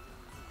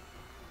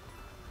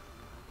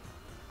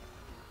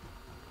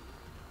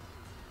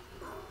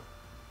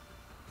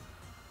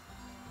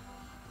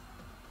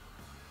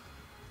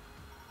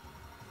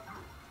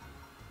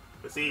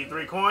 See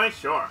 3 coins?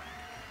 Sure.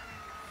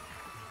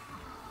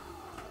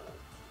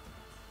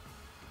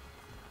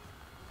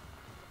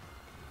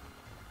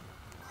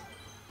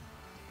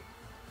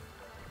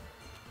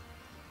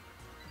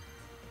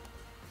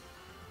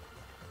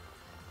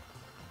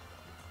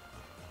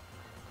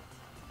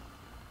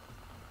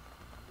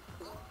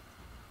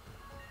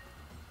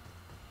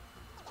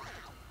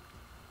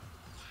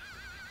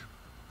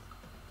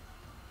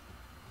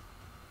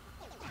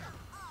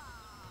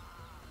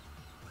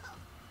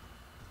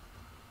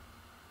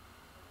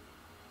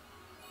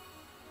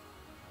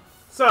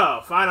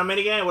 So, final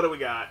minigame, what do we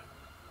got?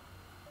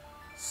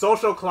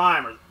 Social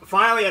Climbers.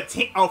 Finally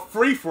a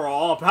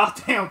free-for-all,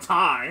 about damn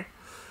time.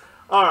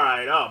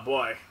 Alright, oh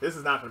boy. This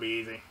is not going to be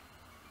easy.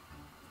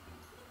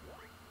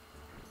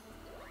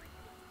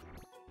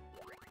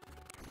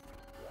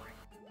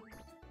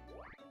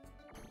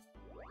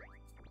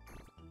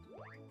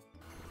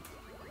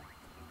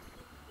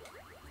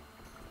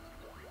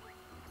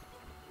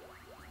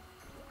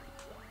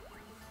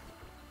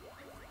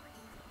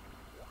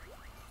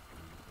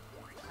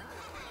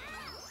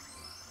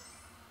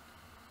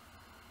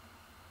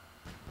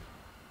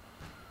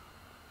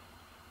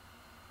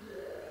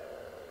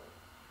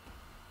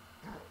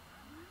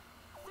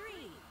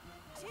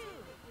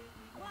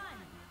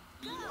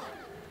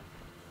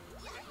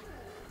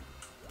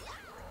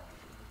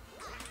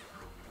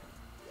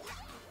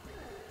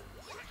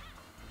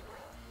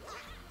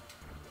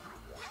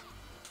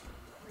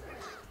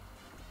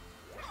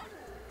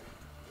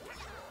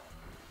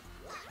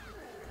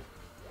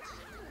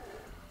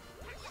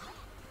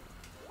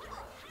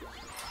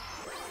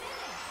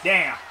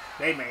 Damn,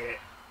 they made it.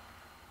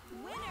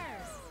 Winners.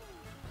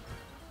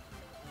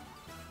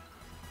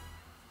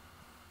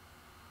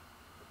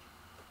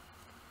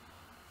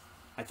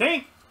 I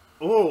think.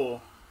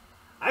 Ooh,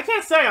 I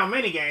can't say on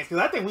minigames because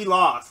I think we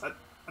lost. I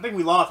think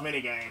we lost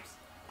minigames.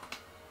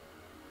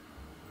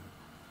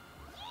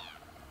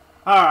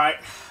 All right,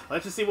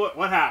 let's just see what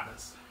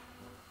happens.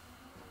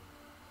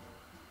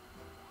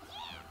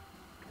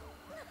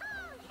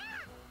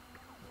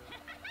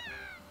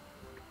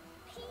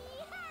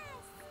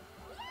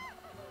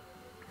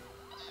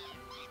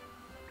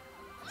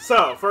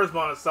 So, first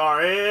bonus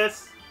star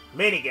is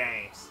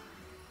minigames.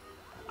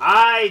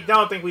 I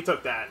don't think we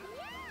took that.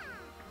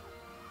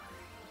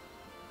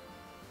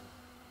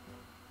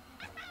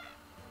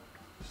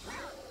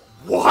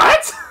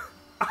 What?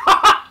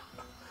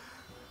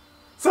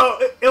 So,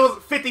 it was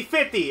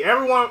 50-50.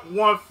 Everyone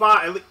won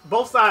 5.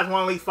 Both sides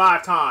won at least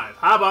 5 times.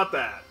 How about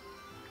that?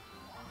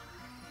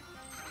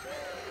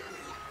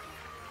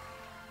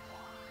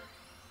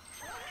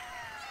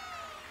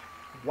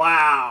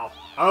 Wow.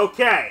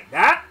 Okay.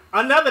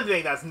 Another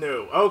thing that's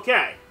new.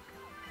 Okay.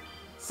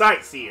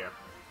 Sightseer.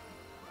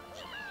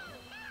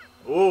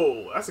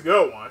 Ooh, that's a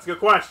good one. That's a good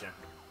question.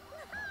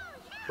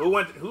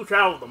 Who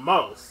traveled the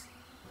most?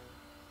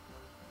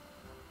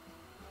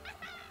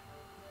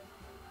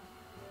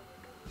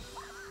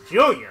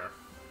 Junior.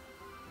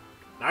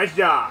 Nice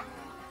job.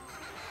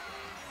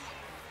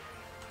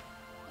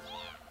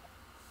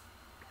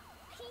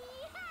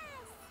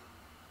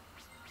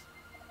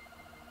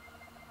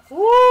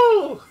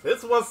 Woo!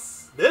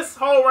 This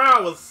whole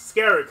round was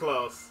scary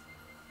close.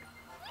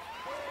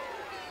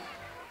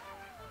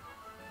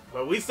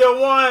 But we still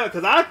won,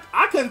 because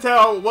I couldn't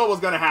tell what was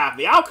going to happen.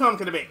 The outcome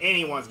could have been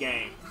anyone's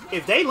game.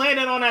 If they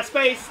landed on that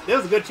space,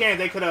 there's a good chance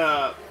they could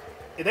have...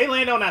 If they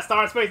landed on that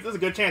star space, there's a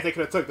good chance they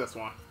could have took this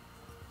one.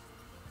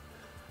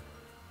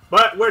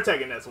 But we're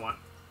taking this one.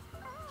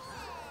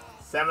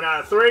 7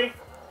 out of 3.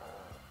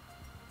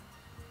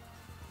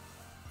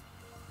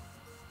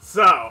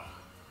 So,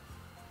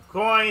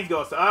 coins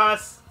goes to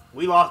us.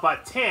 We lost by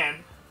 10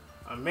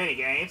 on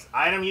minigames.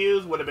 Item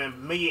used would have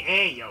been me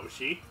and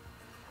Yoshi.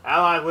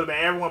 Allies would have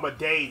been everyone but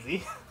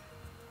Daisy.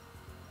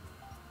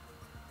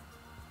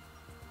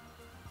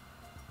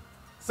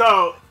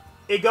 So,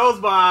 it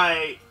goes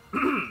by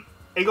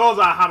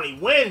how many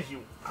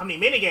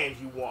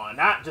minigames you won,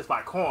 not just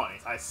by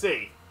coins. I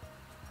see.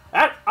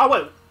 Oh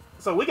wait,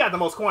 so we got the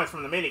most coins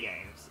from the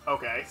minigames.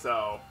 Okay,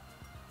 so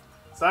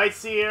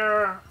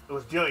Sightseer, it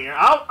was Junior.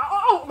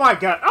 Oh my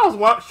god, I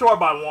was short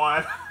by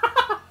 1.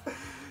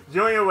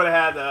 Junior would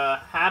have had the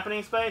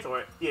happening space,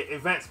 or yeah,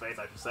 event space,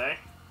 I should say.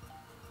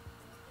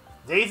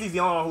 Daisy's the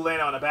only one who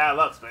landed on the bad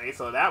luck space,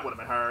 so that would have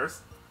been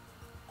hers.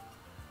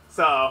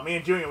 So me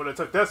and Junior would have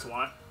took this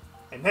one,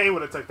 and they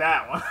would have took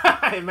that one.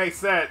 It makes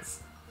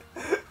sense.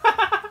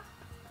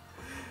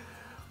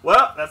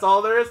 Well, that's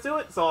all there is to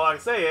it. So all I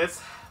can say is,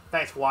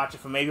 thanks for watching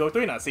for Maybe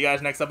 03, and I'll see you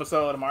guys next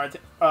episode of Mario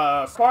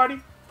Party.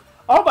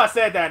 I hope I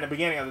said that in the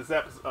beginning of this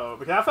episode,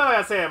 because I felt like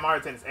I said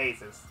Mario Tennis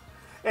Aces.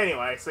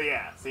 Anyway, so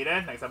yeah, see you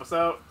then, next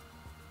episode.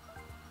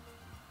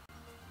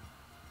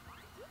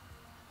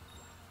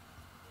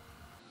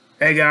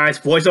 Hey guys,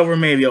 voiceover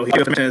Mavio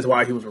here is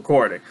why he was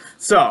recording.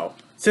 So,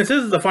 since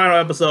this is the final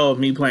episode of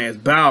me playing as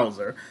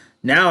Bowser,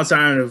 now it's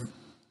time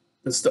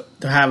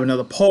to have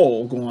another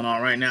poll going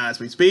on right now as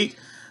we speak.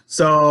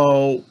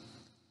 So,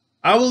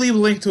 I will leave a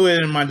link to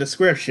it in my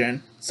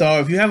description. So,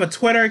 if you have a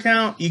Twitter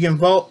account, you can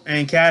vote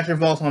and cast your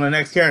votes on the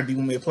next character you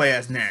want me to play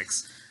as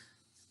next.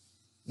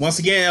 Once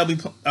again, it'll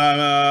be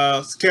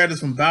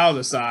characters from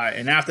Bowser's side,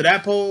 and after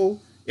that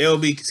poll, it'll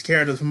be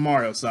characters from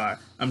Mario's side.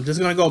 I'm just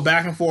going to go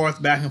back and forth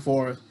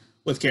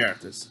with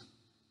characters.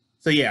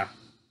 So yeah,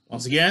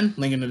 once again,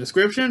 link in the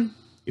description.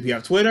 If you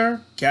have Twitter,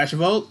 cast your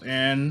vote,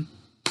 and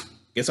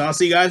guess I'll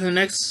see you guys in the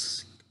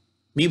next,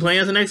 me playing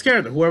as the next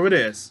character, whoever it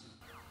is.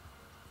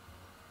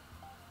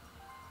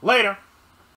 Later.